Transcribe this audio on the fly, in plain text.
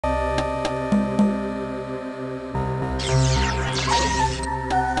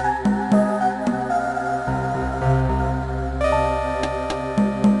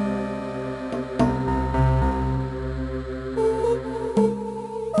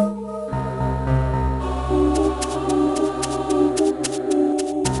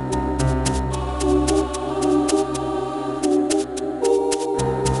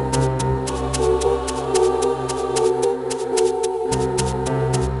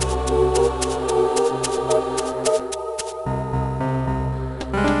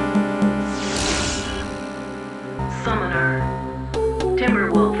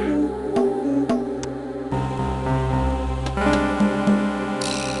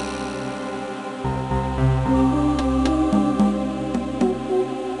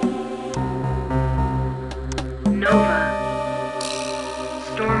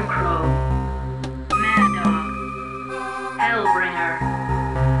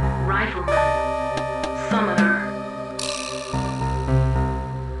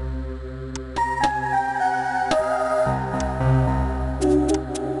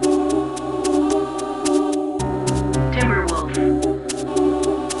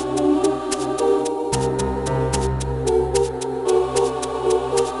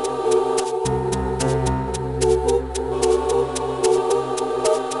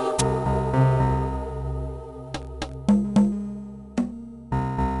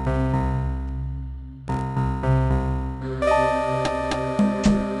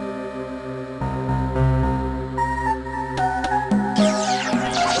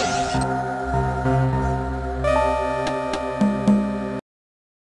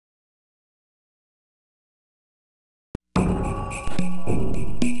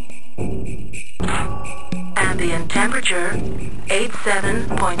Temperature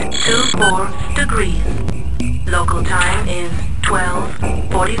 87.24 degrees. Local time is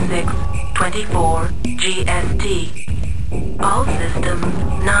 12:46:24 GST. All systems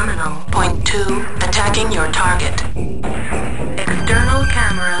nominal. Point 2, attacking your target. External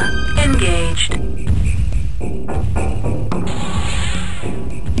camera engaged.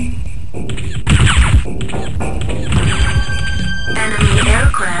 Enemy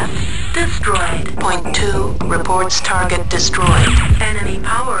aircraft destroyed. Point 2, reports target destroyed. Enemy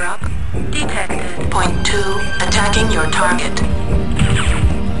power-up detected. Point 2, attacking your target.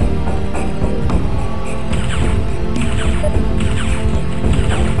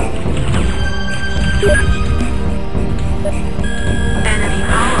 Enemy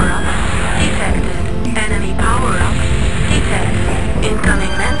power-up detected. Enemy power-up detected.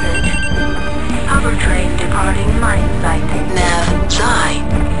 Incoming message. Hover train departing mine site. Nav Xi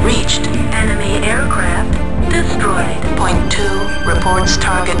reached. Enemy aircraft destroyed. Point 2, reports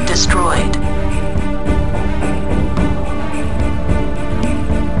target destroyed.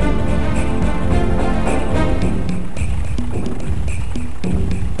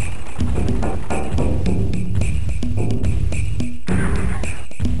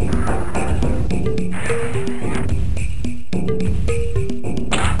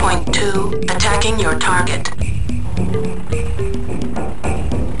 Point 2, attacking your target.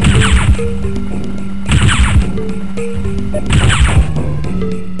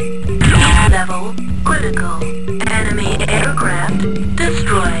 Level critical. Enemy aircraft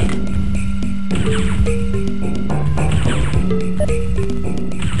destroyed.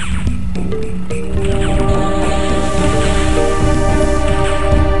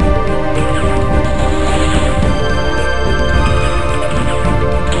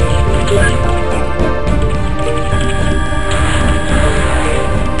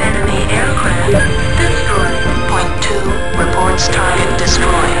 Enemy aircraft destroyed. Point 2, reports target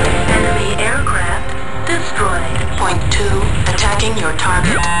destroyed. Enemy aircraft destroyed. Point 2, attacking your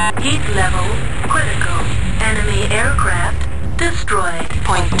target. Heat level critical. Enemy aircraft destroyed.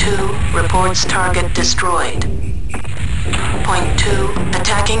 Point 2, reports target destroyed. Point 2,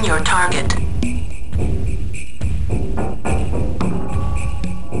 attacking your target.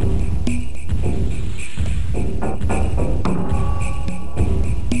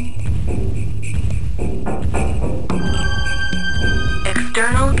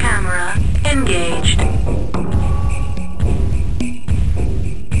 External camera engaged.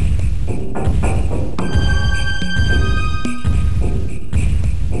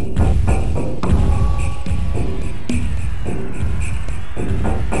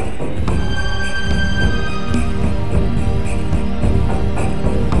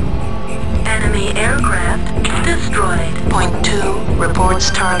 Enemy aircraft destroyed. Point 2,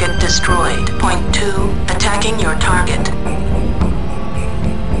 reports target destroyed. Point 2, attacking your target.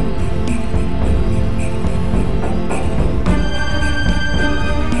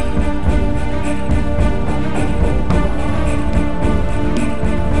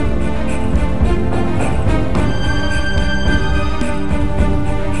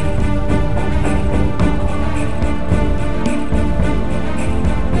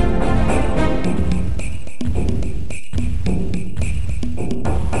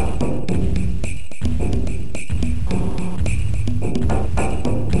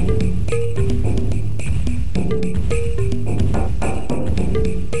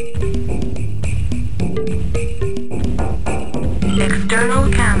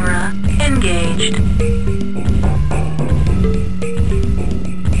 External camera engaged.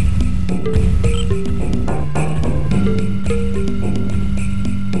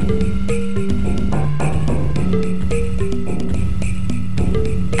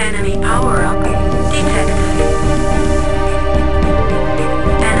 Enemy power-up detected.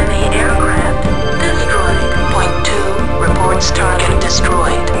 Enemy aircraft destroyed. Point 2, reports target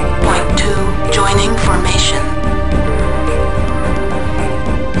destroyed. Point 2, joining formation.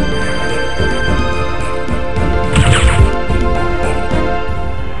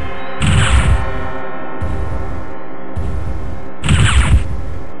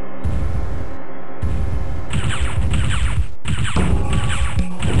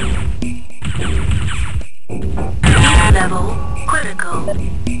 Level critical.